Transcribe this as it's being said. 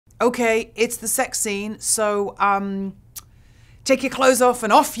okay, it's the sex scene, so take your clothes off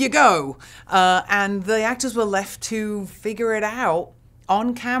and off you go. And the actors were left to figure it out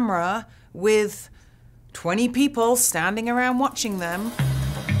on camera with 20 people standing around watching them.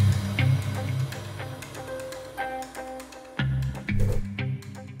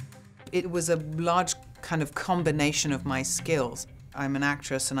 It was a large kind of combination of my skills. I'm an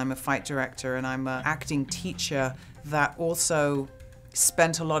actress and I'm a fight director and I'm an acting teacher that also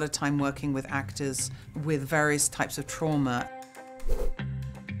spent a lot of time working with actors with various types of trauma.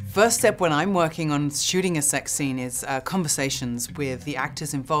 First step when I'm working on shooting a sex scene is conversations with the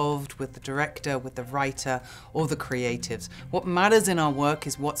actors involved, with the director, with the writer, or the creatives. What matters in our work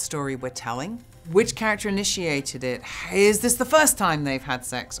is what story we're telling. Which character initiated it? Is this the first time they've had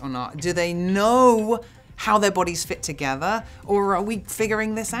sex or not? Do they know how their bodies fit together, or are we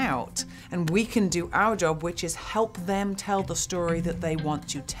figuring this out? And we can do our job, which is help them tell the story that they want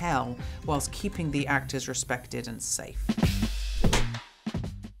to tell, whilst keeping the actors respected and safe.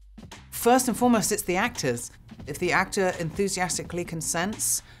 First and foremost, it's the actors. If the actor enthusiastically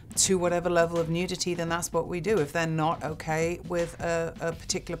consents to whatever level of nudity, then that's what we do. If they're not okay with a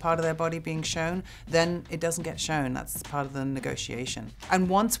particular part of their body being shown, then it doesn't get shown. That's part of the negotiation. And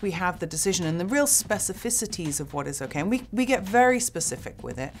once we have the decision and the real specificities of what is okay, and we get very specific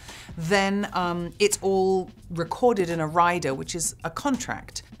with it, then it's all recorded in a rider, which is a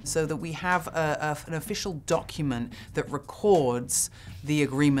contract, so that we have an official document that records the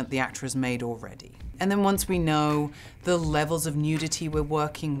agreement the actor has made already. And then once we know the levels of nudity we're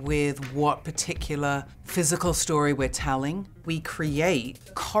working with, what particular physical story we're telling, we create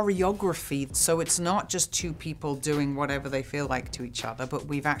choreography. So it's not just two people doing whatever they feel like to each other, but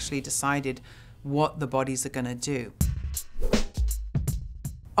we've actually decided what the bodies are gonna do.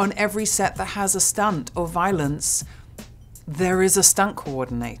 On every set that has a stunt or violence, there is a stunt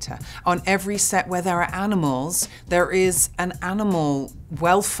coordinator. On every set where there are animals, there is an animal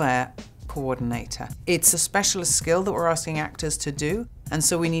welfare coordinator. It's a specialist skill that we're asking actors to do, and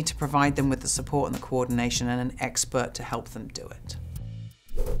so we need to provide them with the support and the coordination and an expert to help them do it.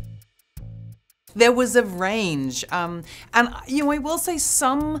 There was a range, and I will say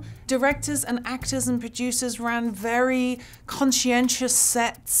some directors and actors and producers ran very conscientious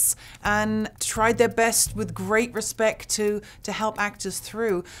sets and tried their best with great respect to help actors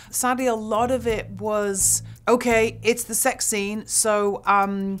through. Sadly, a lot of it was, okay, it's the sex scene, so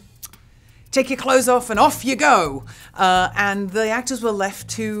take your clothes off and off you go. And the actors were left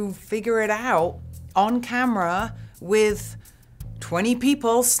to figure it out on camera with 20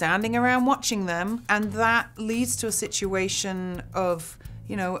 people standing around watching them. And that leads to a situation of,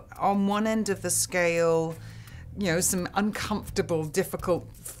 on one end of the scale, some uncomfortable, difficult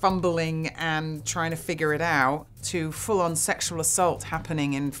fumbling and trying to figure it out, to full-on sexual assault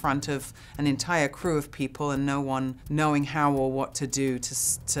happening in front of an entire crew of people and no one knowing how or what to do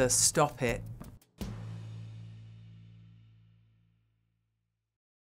to stop it.